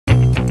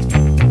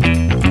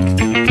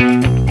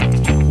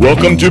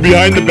Welcome to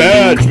Behind the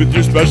Badge with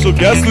your special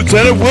guest,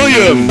 Lieutenant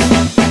Williams,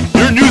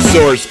 your news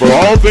source for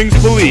all things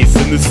police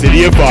in the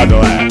city of Fond du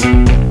Lac.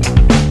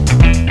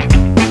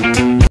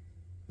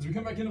 As we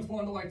come back into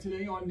Fond du Lac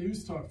today on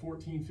News Talk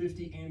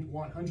 1450 and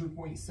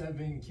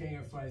 100.7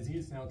 KFIZ,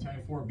 it's now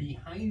time for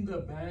Behind the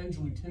Badge.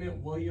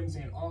 Lieutenant Williams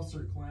and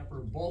Officer Clapper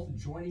both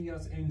joining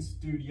us in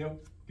studio.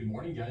 Good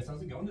morning, guys.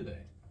 How's it going today?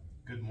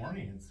 Good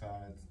morning. It's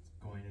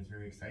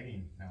very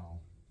exciting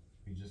now.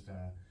 We just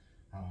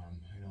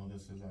I know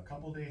this is a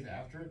couple days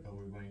after it, but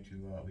we're going to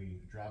we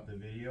dropped the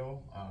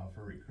video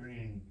for recruiting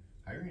and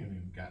hiring, and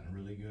we've gotten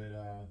really good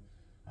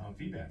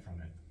feedback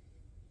from it.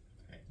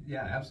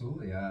 Yeah,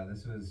 absolutely.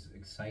 This was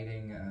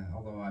exciting.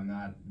 Although I'm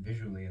not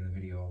visually in the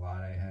video a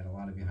lot, I had a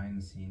lot of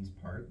behind-the-scenes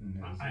part, and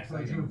it was exciting. I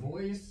heard your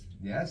voice.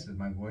 Yes,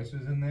 my voice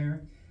was in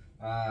there.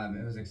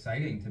 It was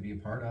exciting to be a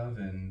part of,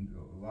 and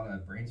a lot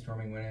of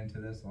brainstorming went into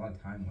this. A lot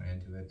of time went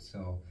into it.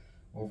 So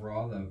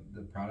overall,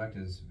 the product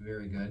is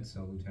very good.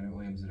 So Lieutenant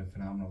Williams did a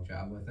phenomenal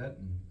job with it,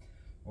 and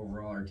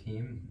overall, our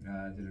team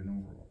did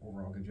an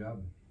overall good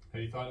job.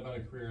 Have you thought about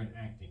a career in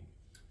acting?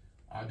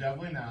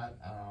 Definitely not.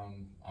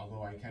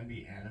 Although I can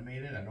be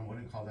animated, I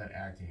wouldn't call that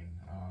acting.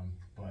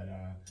 But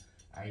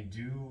I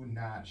do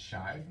not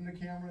shy from the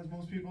camera, as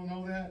most people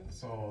know that.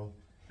 So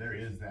there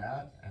is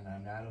that, and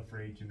I'm not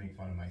afraid to make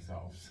fun of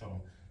myself.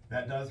 So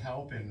that does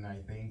help, and I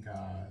think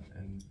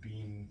in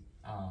being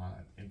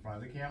in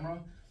front of the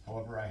camera.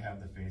 However, I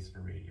have the face for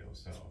radio,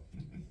 so.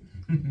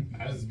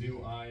 As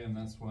do I, and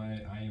that's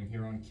why I am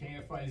here on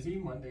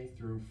KFIZ Monday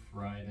through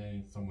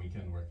Friday, some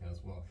weekend work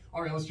as well.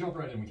 All right, let's jump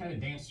right in. We kind of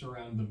danced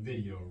around the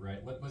video,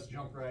 right? Let's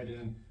jump right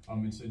in.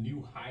 It's a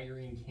new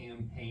hiring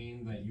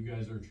campaign that you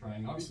guys are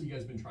trying. Obviously, you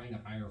guys have been trying to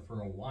hire for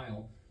a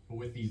while, but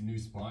with these new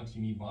spots,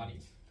 you need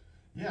bodies.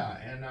 Yeah,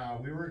 and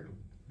we were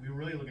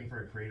really looking for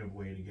a creative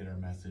way to get our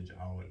message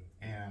out,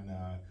 and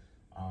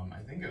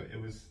I think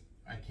it was.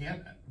 I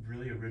can't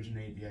really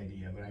originate the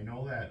idea, but I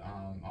know that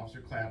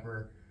Officer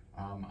Clapper,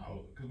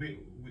 because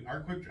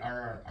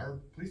our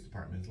police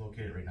department is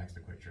located right next to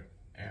Quick Trip,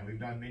 and we've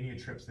done many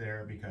trips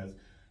there because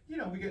we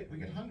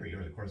get hungry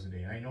over the course of the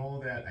day. And I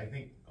know that I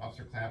think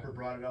Officer Clapper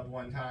brought it up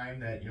one time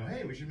that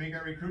hey, we should make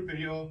our recruit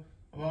video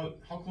about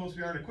how close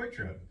we are to Quick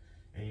Trip,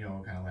 and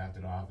kind of laughed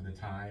it off at the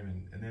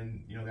time, and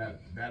then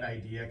that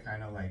idea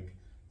kind of like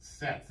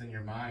sets in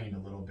your mind a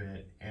little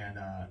bit, and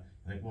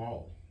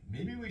well,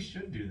 maybe we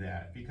should do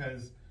that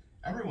because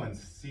everyone's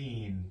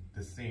seen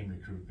the same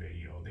recruit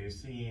video. They've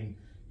seen,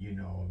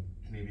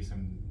 maybe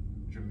some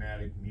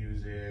dramatic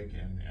music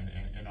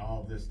and all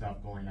of this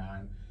stuff going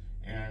on.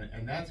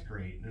 And that's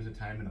great. There's a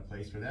time and a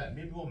place for that.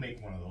 Maybe we'll make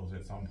one of those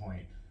at some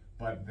point.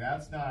 But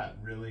that's not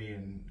really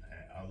in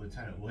a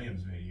Lieutenant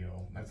Williams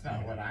video. That's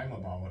not what I'm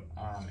about.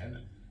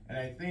 And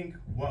I think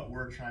what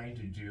we're trying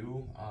to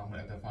do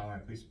at the Fond du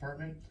Lac Police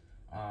Department,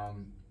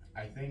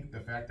 I think the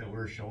fact that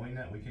we're showing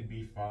that we can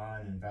be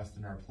fun, invest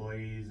in our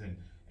employees, and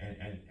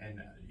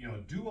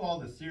do all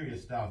the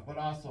serious stuff, but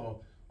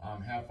also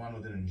have fun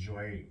with it,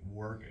 enjoy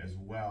work as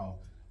well.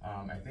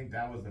 I think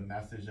that was the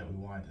message that we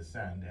wanted to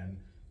send, and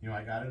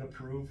I got it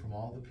approved from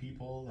all the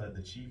people.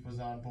 The chief was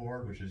on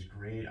board, which is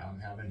great. I'm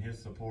having his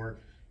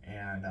support,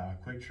 and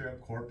Quick Trip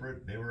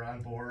Corporate, they were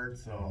on board,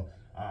 so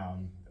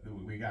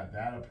we got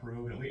that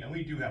approved, and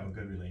we do have a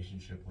good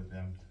relationship with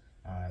them.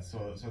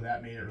 So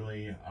that made it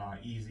really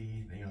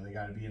easy. They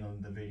got to be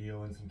in the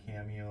video and some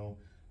cameo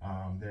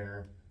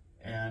there.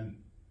 And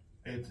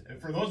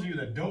for those of you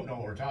that don't know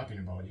what we're talking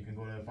about, you can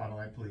go to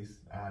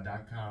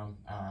FondDuLacPolice.com,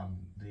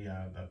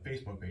 the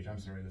Facebook page. I'm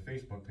sorry, the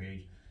Facebook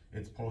page.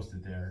 It's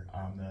posted there.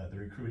 The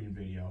recruiting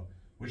video,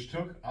 which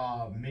took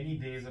many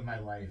days of my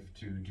life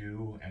to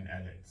do and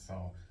edit.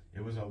 So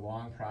it was a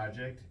long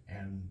project,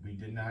 and we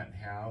did not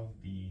have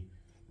the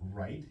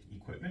right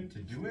equipment to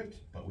do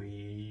it, but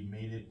we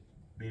made it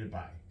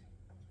by.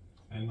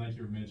 And like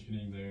you were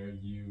mentioning there,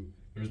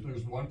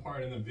 there's one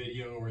part in the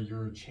video where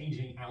you're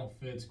changing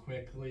outfits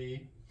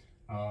quickly,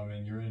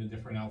 and you're in a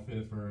different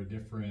outfit for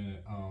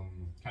different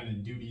kind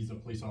of duties a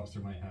police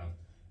officer might have.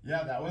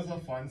 Yeah, that was a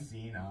fun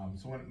scene.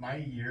 So in my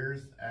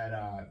years as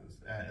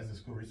a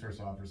school resource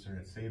officer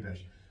at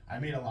Sabish, I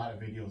made a lot of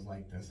videos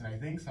like this, and I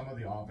think some of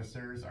the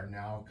officers are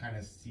now kind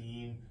of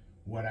seeing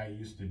what I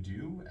used to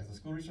do as a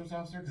school resource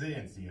officer, because they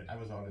didn't see it. I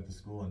was out at the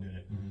school and did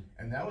it. Mm-hmm.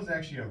 And that was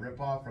actually a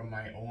ripoff from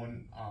my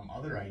own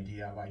other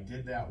idea. I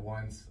did that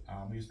once.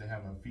 We used to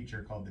have a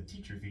feature called the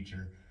teacher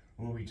feature,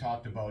 where we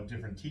talked about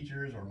different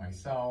teachers or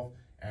myself,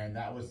 and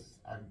that was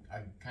a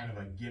kind of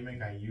a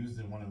gimmick I used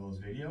in one of those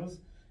videos.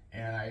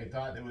 And I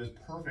thought it was a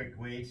perfect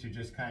way to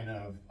just kind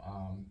of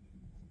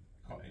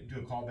do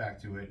a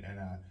callback to it, and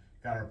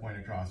got our point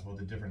across about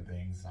the different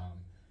things.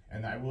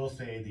 And I will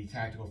say the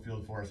Tactical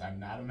Field Force, I'm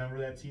not a member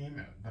of that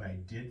team, but I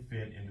did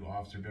fit into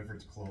Officer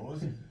Bifford's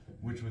clothes,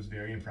 which was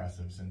very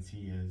impressive since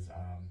he is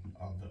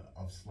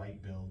of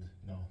slight build.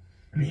 No,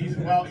 I mean, he's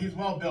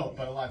well built,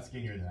 but a lot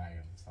skinnier than I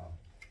am. So.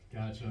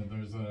 Gotcha.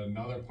 There's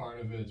another part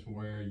of it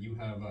where you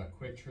have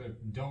Quick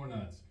Trip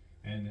donuts,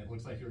 and it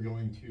looks like you're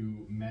going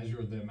to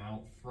measure them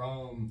out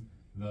from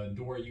the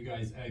door you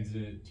guys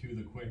exit to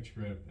the Quick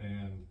Trip,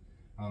 and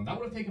that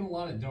would have taken a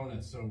lot of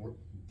donuts. So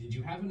did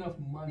you have enough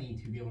money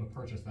to be able to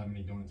purchase that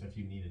many donuts if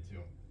you needed to?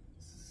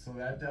 So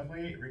that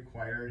definitely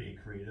required a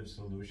creative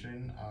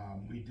solution.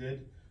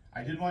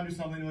 I did want to do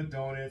something with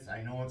donuts.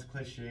 I know it's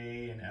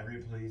cliche in every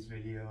police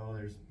video,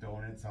 there's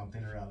donuts,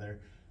 something or other.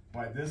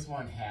 But this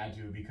one had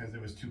to, because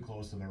it was too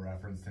close of a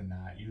reference to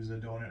not use a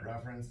donut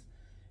reference.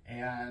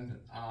 And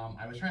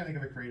I was trying to think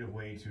of a creative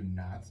way to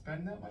not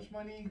spend that much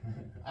money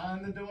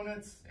on the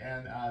donuts.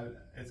 And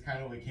it's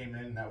kind of what came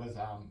in. That was,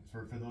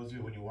 for those of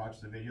you, when you watch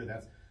the video,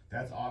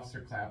 that's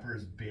Officer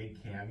Clapper's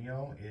big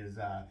cameo. Is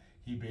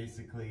he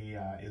basically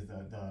is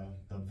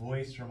the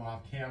voice from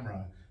off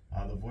camera,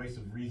 the voice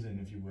of reason,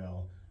 if you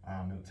will,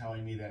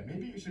 telling me that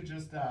maybe you should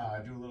just do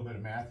a little bit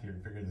of math here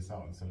and figure this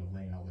out instead of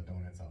laying all the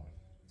donuts out.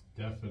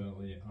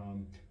 Definitely.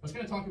 Let's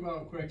kind of talk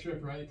about Quick Trip,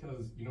 right?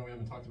 Because, you know, we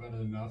haven't talked about it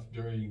enough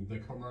during the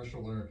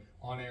commercial or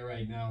on air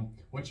right now.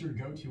 What's your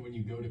go-to when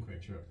you go to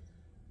Quick Trip?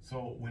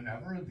 So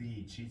whenever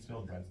the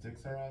Cheesefield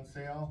breadsticks are on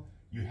sale,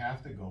 you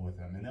have to go with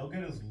them. And they'll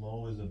get as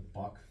low as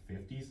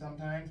 $1.50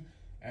 sometimes.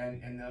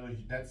 And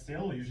that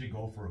sale will usually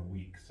go for a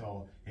week.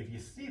 So if you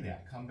see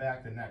that, come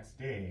back the next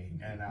day,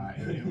 and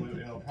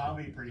it'll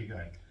probably be pretty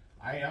good.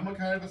 I am a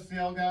kind of a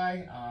sale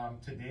guy.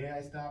 Today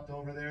I stopped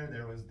over there.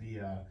 There was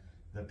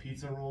the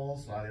pizza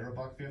rolls. They were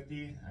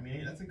 $1.50. I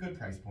mean, that's a good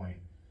price point,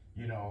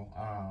 you know.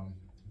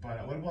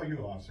 But what about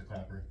you, Officer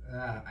Clapper?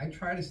 I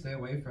try to stay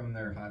away from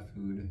their hot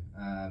food,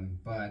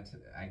 but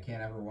I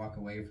can't ever walk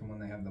away from when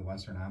they have the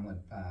Western omelet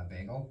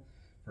bagel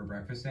for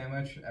breakfast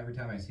sandwich. Every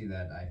time I see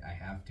that, I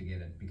have to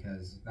get it,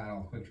 because not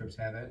all Quick Trips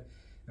have it.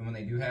 And when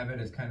they do have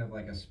it, it's kind of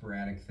like a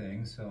sporadic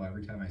thing. So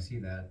every time I see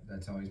that,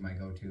 that's always my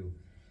go-to.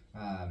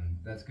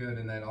 That's good.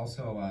 And then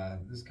also,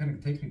 this kind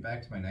of takes me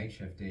back to my night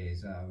shift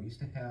days. We used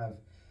to have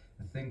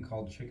a thing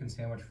called Chicken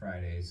Sandwich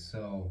Fridays.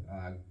 So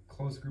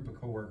close group of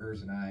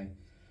coworkers and I,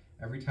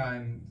 every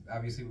time,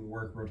 obviously we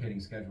work rotating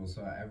schedules,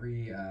 so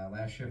every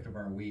last shift of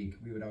our week,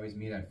 we would always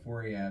meet at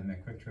 4 a.m.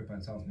 at Quick Trip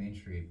on South Main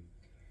Street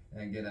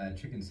and get a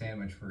chicken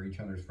sandwich for each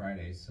other's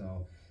Fridays.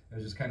 So it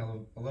was just kind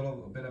of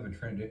a bit of a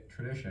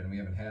tradition we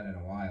haven't had in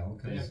a while.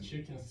 They have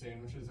chicken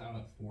sandwiches out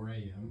at 4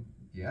 a.m.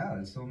 Yeah,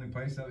 it's the only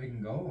place that we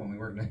can go when we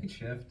work night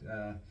shift.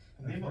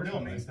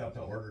 They'll make stuff to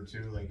order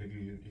too. Like if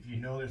you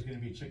know there's going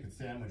to be a chicken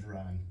sandwich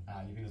run,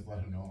 you can just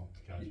let them know.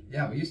 Gotcha.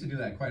 Yeah, we used to do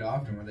that quite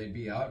often, where they'd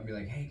be out and be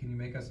like, "Hey, can you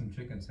make us some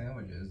chicken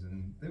sandwiches?"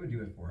 And they would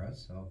do it for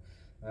us. So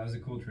that was a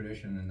cool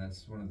tradition, and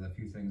that's one of the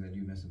few things I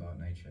do miss about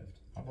night shift.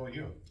 How about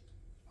you?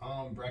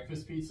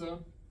 Breakfast pizza.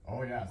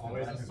 Oh yeah,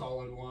 always a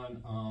solid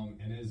one.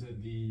 And is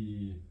it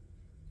the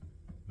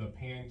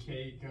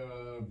pancake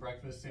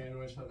breakfast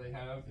sandwich that they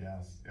have?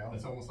 Yes. Yep.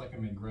 It's almost like a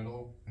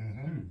McGriddle.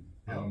 Mm-hmm.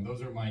 Yep.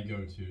 Those are my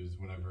go-tos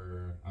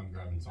whenever I'm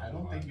grabbing something. I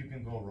don't think you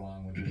can go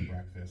wrong with your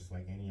breakfast.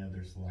 Like any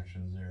other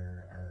selections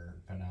are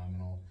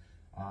phenomenal.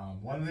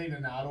 One thing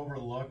to not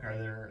overlook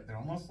are they're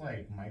almost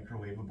like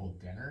microwavable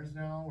dinners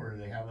now, where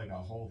they have like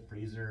a whole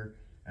freezer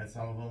at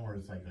some of them where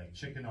it's like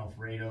chicken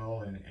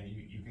Alfredo, and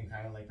you can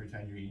kind of like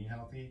pretend you're eating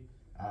healthy.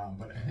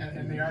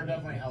 And they are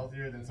definitely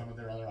healthier than some of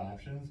their other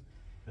options.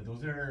 But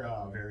those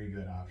are very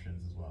good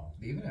options as well.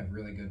 They even have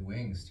really good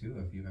wings too,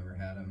 if you've ever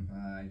had them.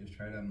 I just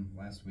tried them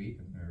last week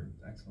and they're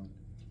excellent.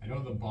 I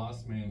know the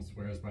boss man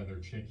swears by their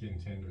chicken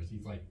tenders.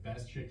 He's like,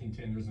 best chicken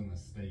tenders in the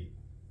state.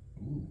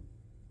 Ooh.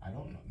 I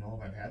don't know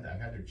if I've had that.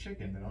 I've had their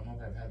chicken, but I don't know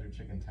if I've had their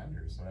chicken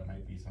tenders, so that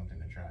might be something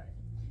to try.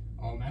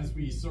 As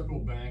we circle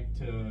back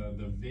to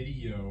the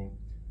video,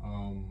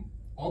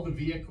 all the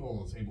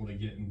vehicles able to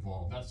get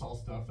involved. That's all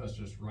stuff that's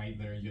just right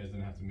there. You guys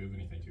didn't have to move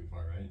anything too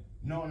far, right?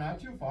 No, not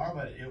too far,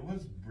 but it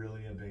was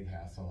really a big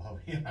hassle, I'll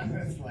be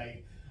honest.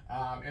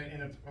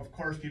 And of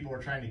course, people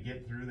were trying to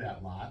get through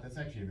that lot. That's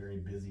actually a very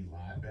busy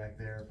lot back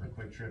there for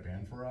Quick Trip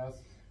and for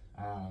us.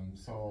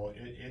 So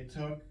it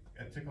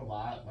took a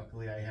lot.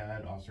 Luckily, I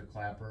had Officer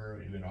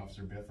Clapper, even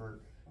Officer Biffert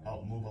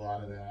help move a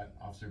lot of that.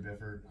 Officer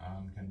Biffert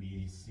can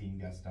be seen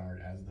guest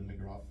starred as the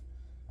McGruff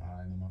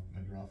in the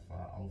McGruff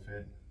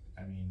outfit.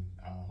 I mean,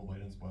 hope I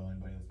didn't spoil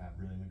anybody. That's not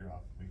really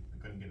McGruff. We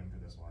couldn't get him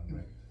for this one,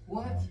 but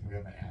what? We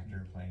have an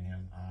actor playing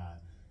him,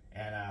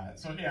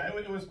 so yeah,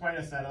 it was quite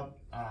a setup.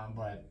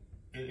 But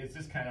it's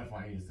just kind of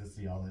funny just to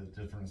see all the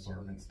different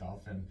assortment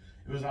stuff, and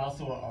it was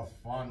also a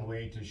fun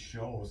way to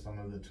show some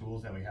of the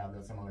tools that we have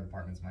that some other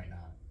departments might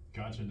not.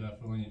 Gotcha,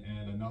 definitely.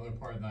 And another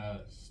part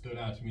that stood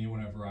out to me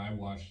whenever I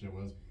watched it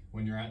was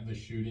when you're at the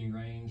shooting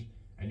range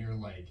and you're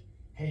like,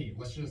 hey,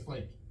 let's just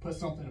like put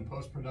something in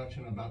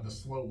post-production about the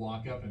slow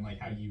walk up and like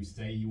how you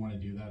say you want to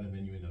do that and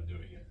then you end up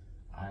doing it.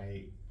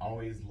 I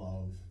always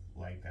love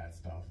like that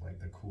stuff, like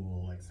the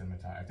cool like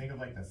cinematography. I think of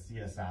like the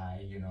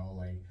CSI, you know,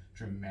 like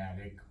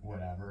dramatic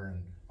whatever,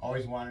 and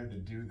always wanted to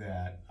do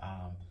that.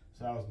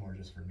 So that was more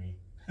just for me.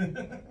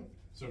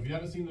 So if you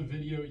haven't seen the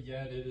video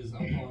yet, it is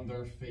up on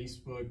their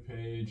Facebook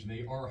page.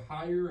 They are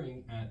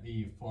hiring at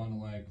the Fond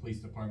du Lac Police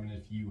Department,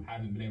 if you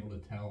haven't been able to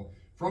tell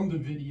from the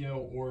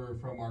video or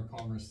from our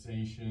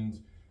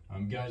conversations.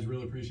 Guys,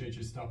 really appreciate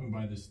you stopping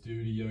by the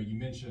studio. You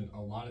mentioned a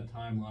lot of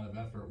time, a lot of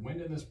effort. When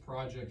did this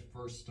project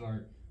first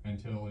start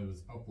until it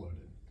was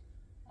uploaded?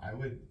 I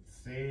would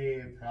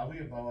say probably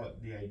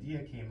the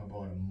idea came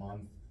about a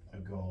month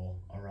ago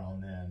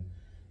around then.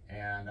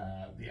 And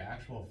the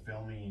actual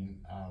filming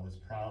was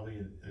probably,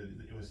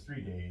 it was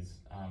 3 days,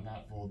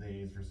 not full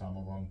days for some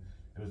of them.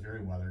 It was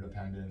very weather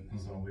dependent,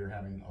 so we were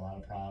having a lot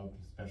of problems,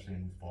 especially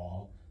in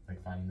fall,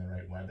 like finding the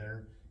right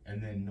weather,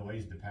 and then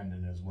noise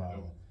dependent as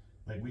well.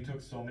 Like we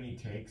took so many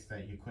takes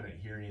that you couldn't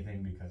hear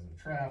anything because of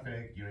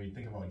traffic. You know, you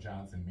think about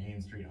Johnson Main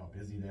Street, how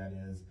busy that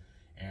is,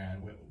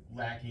 and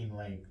lacking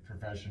like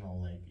professional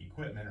like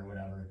equipment or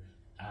whatever.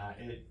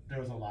 There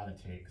was a lot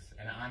of takes,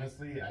 and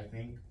honestly, I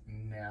think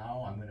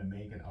now I'm gonna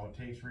make an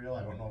outtakes reel.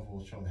 I don't know if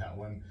we'll show that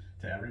one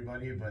to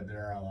everybody, but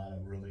there are a lot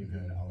of really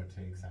good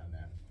outtakes on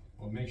that.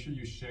 Well, make sure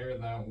you share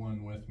that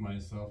one with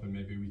myself, and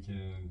maybe we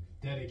can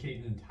dedicate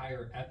an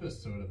entire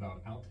episode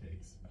about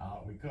outtakes.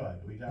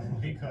 We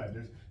definitely could.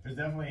 There's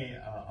definitely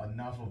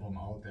enough of them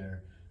out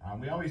there.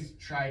 We always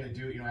try to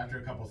do, you know, after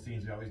a couple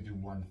scenes, we always do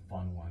one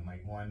fun one,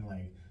 like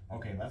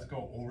okay, let's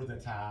go over the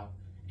top,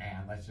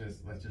 and let's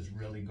just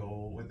really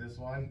go with this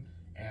one.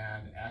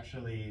 And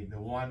actually,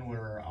 the one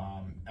where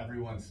all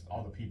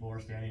the people were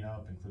standing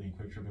up, including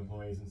Quick Trip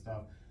employees and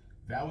stuff,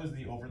 that was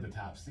the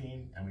over-the-top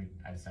scene, and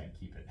I decided to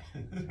keep it.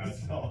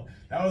 So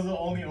that was the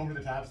only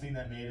over-the-top scene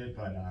that made it,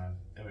 but I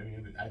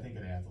mean, I think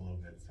it adds a little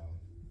bit. So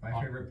my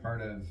favorite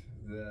part of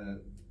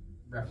the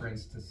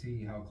reference to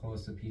see how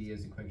close the PD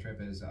is to Quick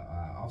Trip is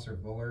Officer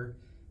Fuller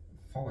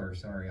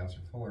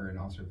and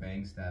Officer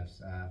Vang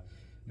steps.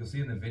 You'll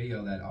see in the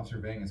video that Officer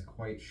Vang is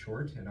quite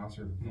short, and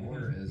Officer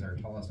Fuller is our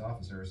tallest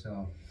officer.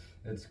 So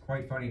it's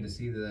quite funny to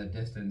see the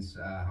distance,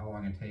 how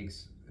long it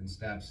takes in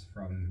steps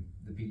from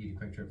the PD to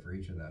Quick Trip for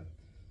each of them.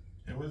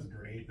 It was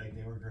great. Like,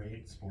 they were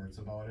great sports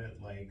about it.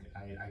 Like,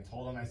 I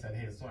told them, I said,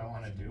 hey, this is what I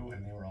want to do,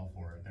 and they were all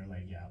for it. They're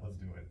like, yeah, let's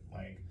do it.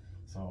 Like,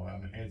 so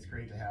it's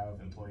great to have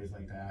employees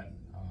like that,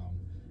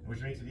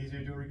 which makes it easier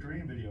to do a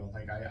recruiting video.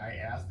 Like, I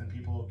asked, and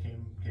people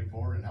came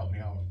forward and helped me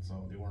out.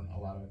 So there weren't a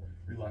lot of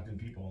reluctant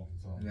people.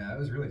 So yeah, it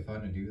was really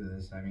fun to do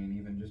this. I mean,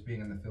 even just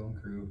being in the film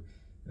crew,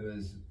 it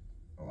was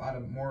a lot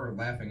of more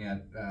laughing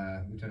at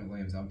Lieutenant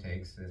Williams'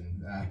 outtakes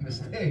and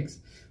mistakes,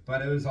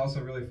 but it was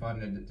also really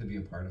fun to be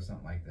a part of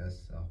something like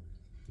this. So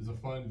it was a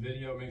fun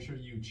video. Make sure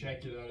you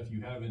check it out if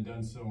you haven't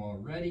done so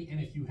already, and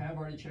if you have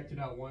already checked it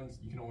out once,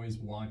 you can always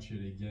watch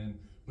it again.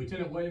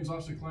 Lieutenant Williams,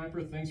 Officer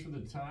Clamper, thanks for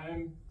the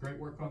time. Great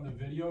work on the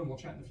video, and we'll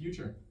chat in the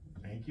future.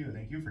 Thank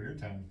you for your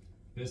time.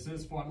 This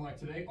is Fond du Lac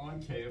Today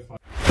on KFI.